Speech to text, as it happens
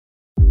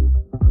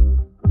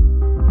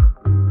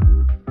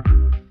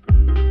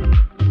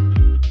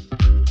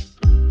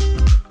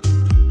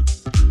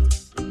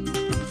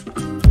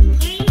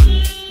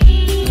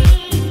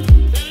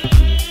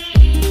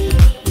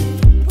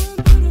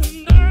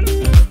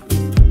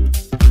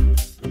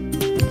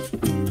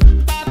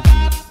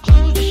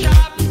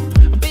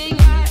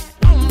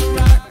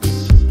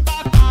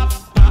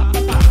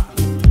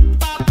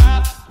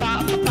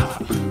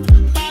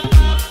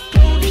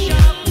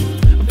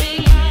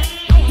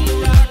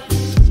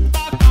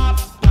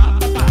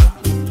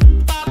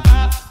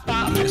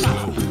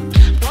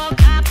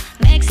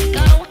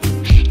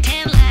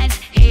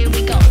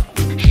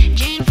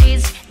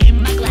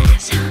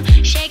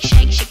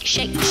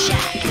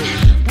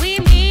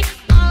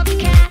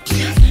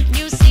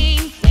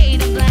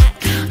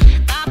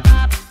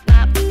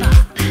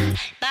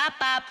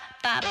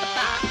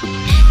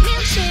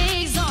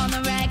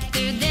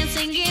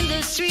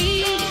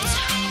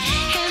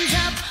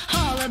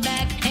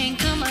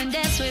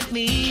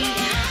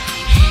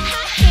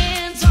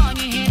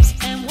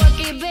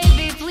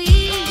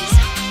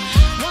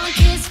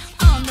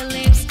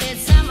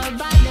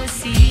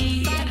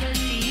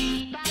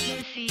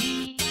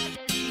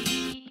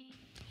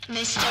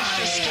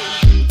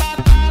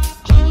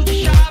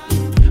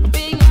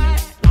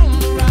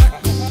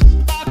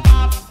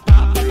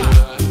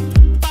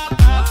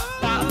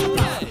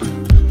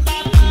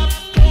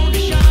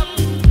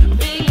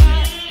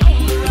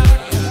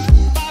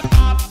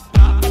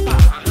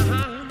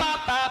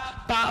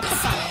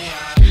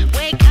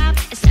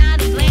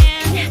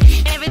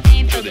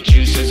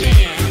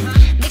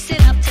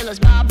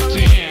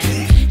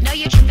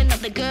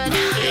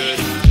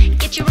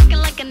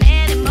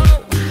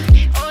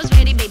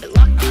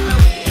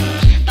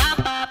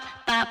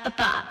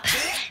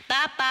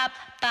bop, bop, bop,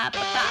 bop,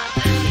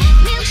 bop.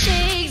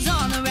 Milkshakes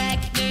on the rack,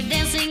 they're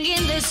dancing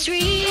in the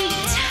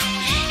street.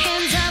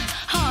 Hands up,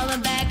 holler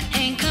back,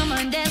 and come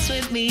on dance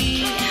with me.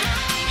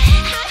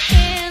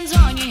 Hands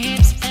on your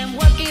hips and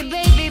work it,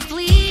 baby,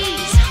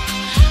 please.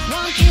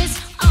 One kiss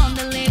on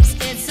the lips,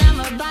 it's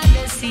summer by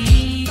the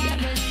sea.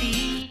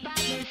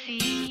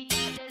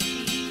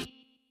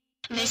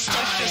 Mr.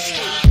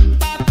 Frisky.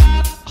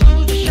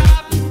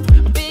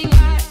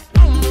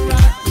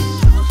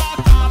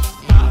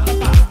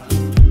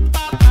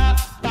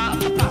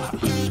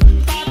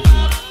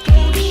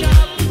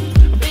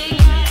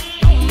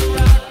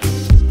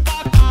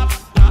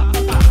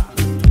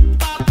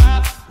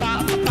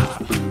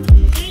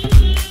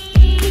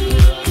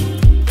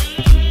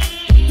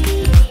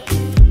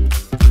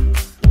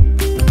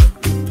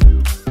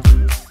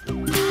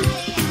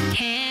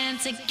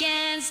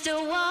 Against the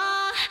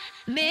wall,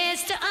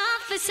 Mr.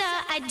 Officer,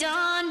 I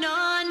don't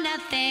know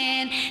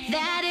nothing.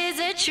 That is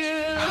the truth.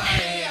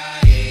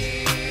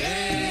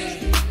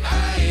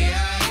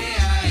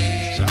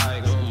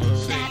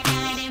 That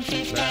night in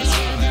 50,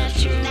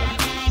 that's true. That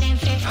night in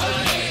 50.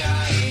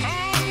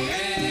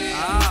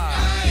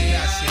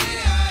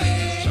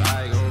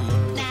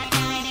 That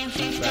night in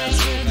 50,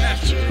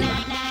 that's true.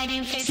 That night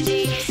in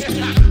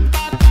 50.